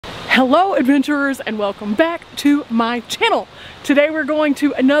Hello adventurers and welcome back to my channel. Today we're going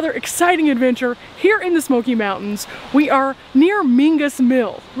to another exciting adventure here in the Smoky Mountains. We are near Mingus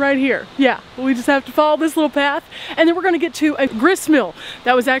Mill, right here. Yeah, we just have to follow this little path and then we're going to get to a grist mill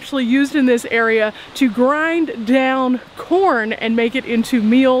that was actually used in this area to grind down corn and make it into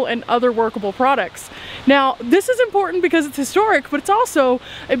meal and other workable products. Now this is important because it's historic, but it's also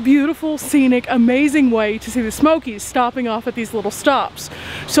a beautiful, scenic, amazing way to see the Smokies stopping off at these little stops.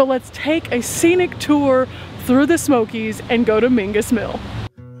 So let's take a scenic tour through the Smokies and go to Mingus Mill.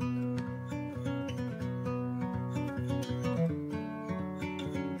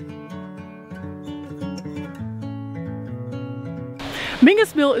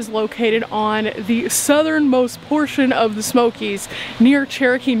 Mingus Mill is located on the southernmost portion of the Smokies near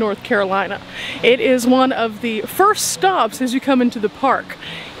Cherokee, North Carolina. It is one of the first stops as you come into the park.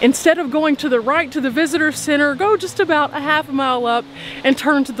 Instead of going to the right to the visitor center, go just about a half a mile up and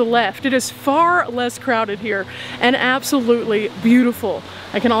turn to the left. It is far less crowded here and absolutely beautiful.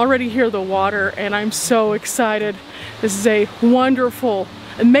 I can already hear the water and I'm so excited. This is a wonderful,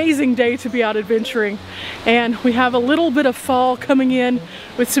 amazing day to be out adventuring, and we have a little bit of fall coming in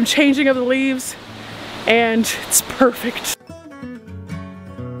with some changing of the leaves and it's perfect.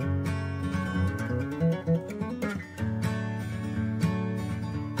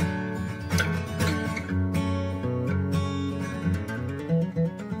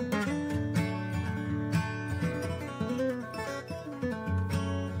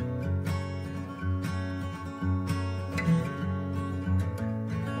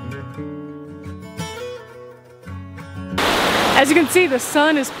 As you can see, the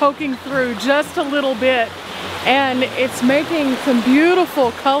sun is poking through just a little bit and it's making some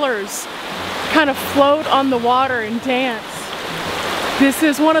beautiful colors kind of float on the water and dance. This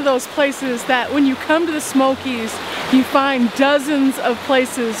is one of those places that when you come to the Smokies, you find dozens of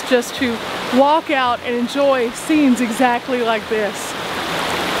places just to walk out and enjoy scenes exactly like this.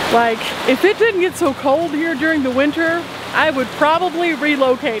 Like, if it didn't get so cold here during the winter, I would probably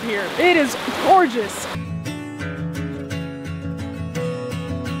relocate here. It is gorgeous.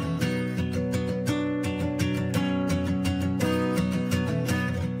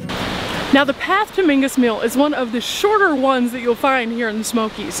 Now the path to Mingus Mill is one of the shorter ones that you'll find here in the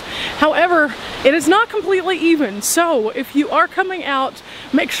Smokies. However, it is not completely even, so if you are coming out,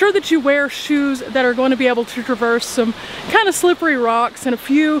 make sure that you wear shoes that are going to be able to traverse some kind of slippery rocks and a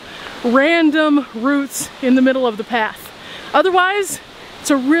few random roots in the middle of the path. Otherwise,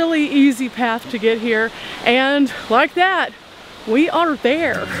 it's a really easy path to get here, and like that, we are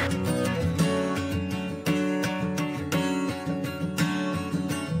there.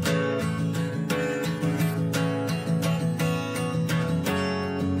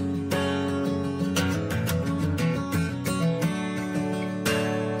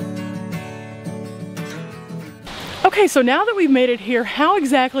 Okay, so now that we've made it here, how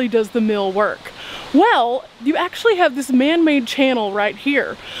exactly does the mill work? Well, you actually have this man-made channel right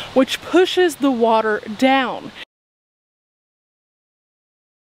here, which pushes the water down.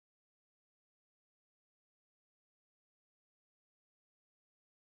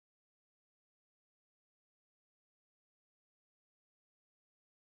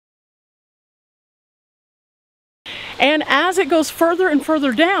 And as it goes further and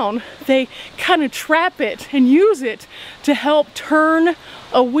further down, they kind of trap it and use it to help turn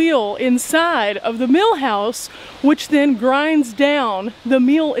a wheel inside of the mill house, which then grinds down the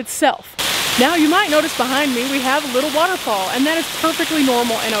meal itself. Now you might notice behind me we have a little waterfall, and that is perfectly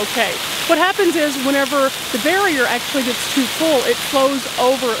normal and okay. What happens is whenever the barrier actually gets too full, it flows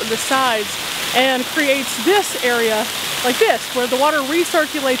over the sides and creates this area like this, where the water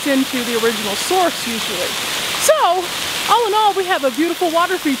recirculates into the original source usually. So, all in all, we have a beautiful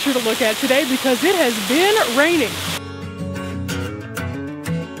water feature to look at today because it has been raining.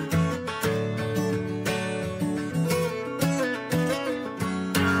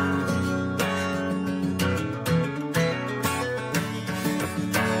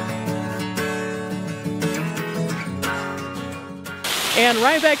 And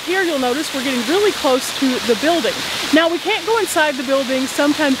right back here, you'll notice we're getting really close to the building. Now, we can't go inside the building.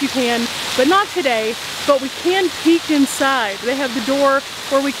 Sometimes you can, but not today. But we can peek inside. They have the door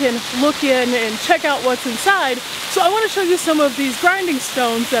where we can look in and check out what's inside. So I want to show you some of these grinding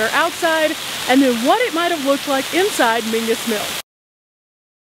stones that are outside and then what it might have looked like inside Mingus Mill.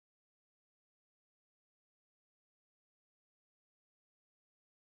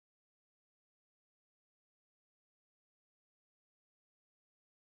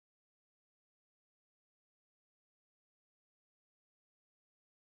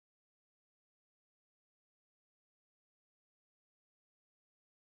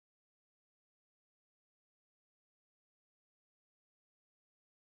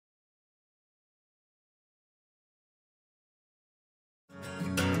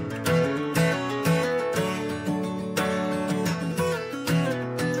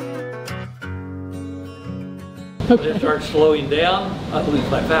 When it starts slowing down, I lose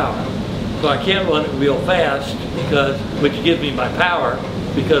my power. So I can't run it real fast, which gives me my power,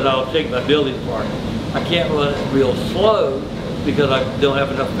 because I'll take my building apart. I can't run it real slow because I don't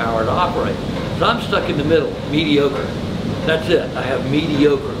have enough power to operate. So I'm stuck in the middle, mediocre. That's it. I have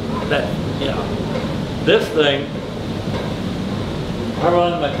mediocre. This thing, I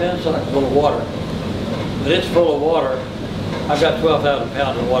run my penstock full of water. When it's full of water, I've got 12,000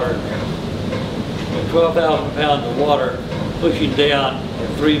 pounds of water in there. And 12,000 pounds of water pushing down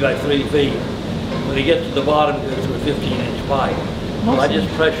at 3 by 3 feet. When it gets to the bottom, it goes through a 15-inch pipe. Awesome. So I just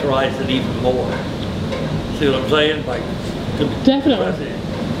pressurize it even more. See what I'm saying? Definitely.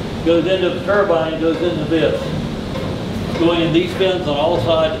 Goes into the turbine, goes into this. Going in these fins on all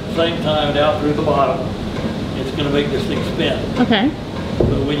sides at the same time and out through the bottom. It's going to make this thing spin. Okay.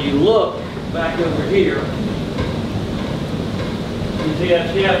 But when you look back over here, you see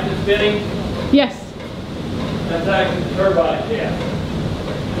that shaft that's spinning? Yes. That's actually the turbine shaft.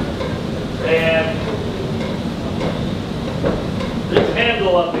 And this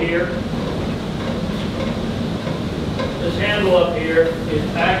handle up here, it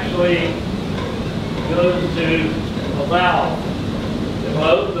actually goes to a valve. If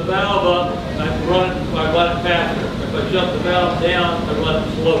I open the valve up, I run it faster. If I shut the valve down, I run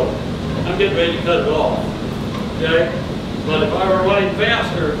it slower. I'm getting ready to cut it off. Okay? But if I were running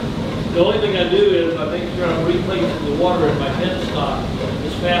faster, the only thing I do is I make sure I'm replacing the water in my penstock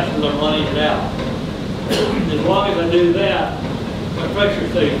as fast as I'm running it out. As long as I do that, my pressure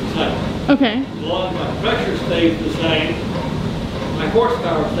stays the same. Okay. As long as my pressure stays the same, my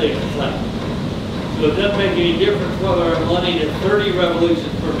horsepower stays the same. So it doesn't make any difference whether I'm running at 30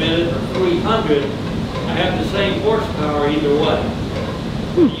 revolutions per minute or 300. I have the same horsepower either way.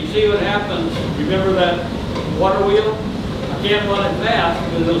 You see what happens? Remember that water wheel? I can't run it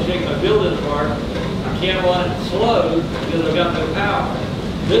fast because it'll shake my building apart. I can't run it slow because I've got no power.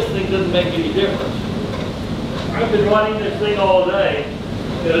 This thing doesn't make any difference. I've been running this thing all day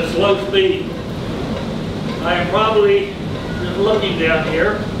at a slow speed. I am probably, just looking down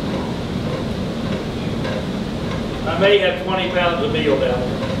here, I may have 20 pounds of meal down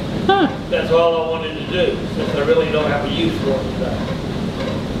there. Huh. That's all I wanted to do, since I really don't have a use for it today.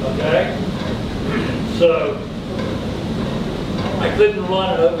 Okay? So, I couldn't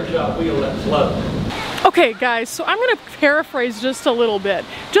run an overshot wheel that slow. Okay guys, so I'm going to paraphrase just a little bit,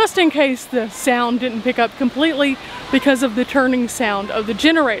 just in case the sound didn't pick up completely because of the turning sound of the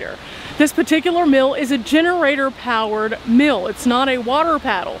generator. This particular mill is a generator powered mill. It's not a water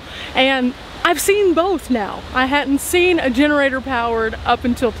paddle. And I've seen both now. I hadn't seen a generator powered up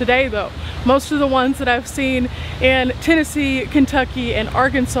until today though. Most of the ones that I've seen in Tennessee, Kentucky, and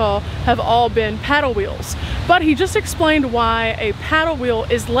Arkansas have all been paddle wheels. But he just explained why a paddle wheel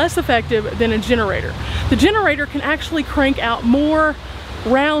is less effective than a generator. The generator can actually crank out more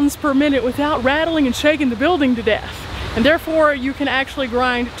rounds per minute without rattling and shaking the building to death. And therefore you can actually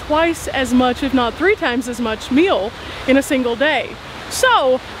grind twice as much, if not 3 times as much meal in a single day.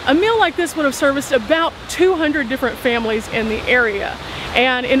 So a mill like this would have serviced about 200 different families in the area.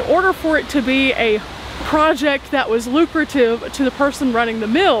 And in order for it to be a project that was lucrative to the person running the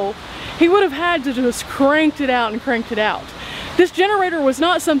mill, he would have had to just cranked it out and cranked it out. This generator was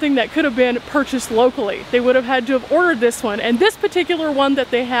not something that could have been purchased locally. They would have had to have ordered this one. And this particular one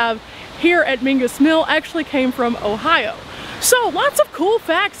that they have here at Mingus Mill actually came from Ohio. So lots of cool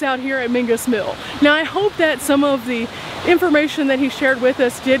facts out here at Mingus Mill. Now I hope that some of the information that he shared with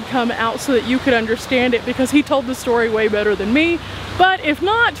us did come out so that you could understand it, because he told the story way better than me. But if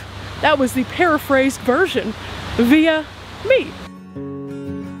not, that was the paraphrased version via me.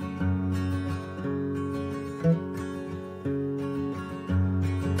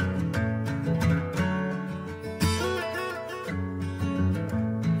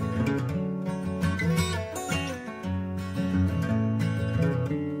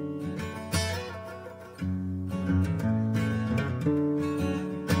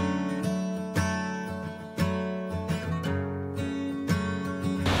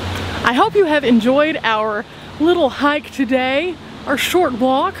 I hope you have enjoyed our little hike today, our short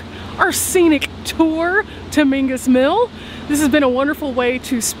walk, our scenic tour to Mingus Mill. This has been a wonderful way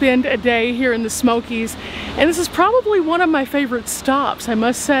to spend a day here in the Smokies, and this is probably one of my favorite stops, I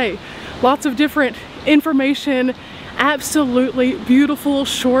must say. Lots of different information, absolutely beautiful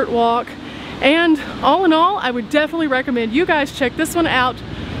short walk, and all in all, I would definitely recommend you guys check this one out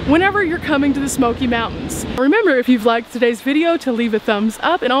whenever you're coming to the Smoky Mountains. Remember, if you've liked today's video, to leave a thumbs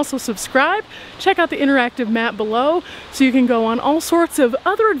up and also subscribe. Check out the interactive map below so you can go on all sorts of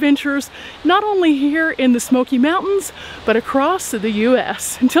other adventures, not only here in the Smoky Mountains, but across the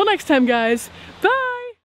US. Until next time, guys, bye!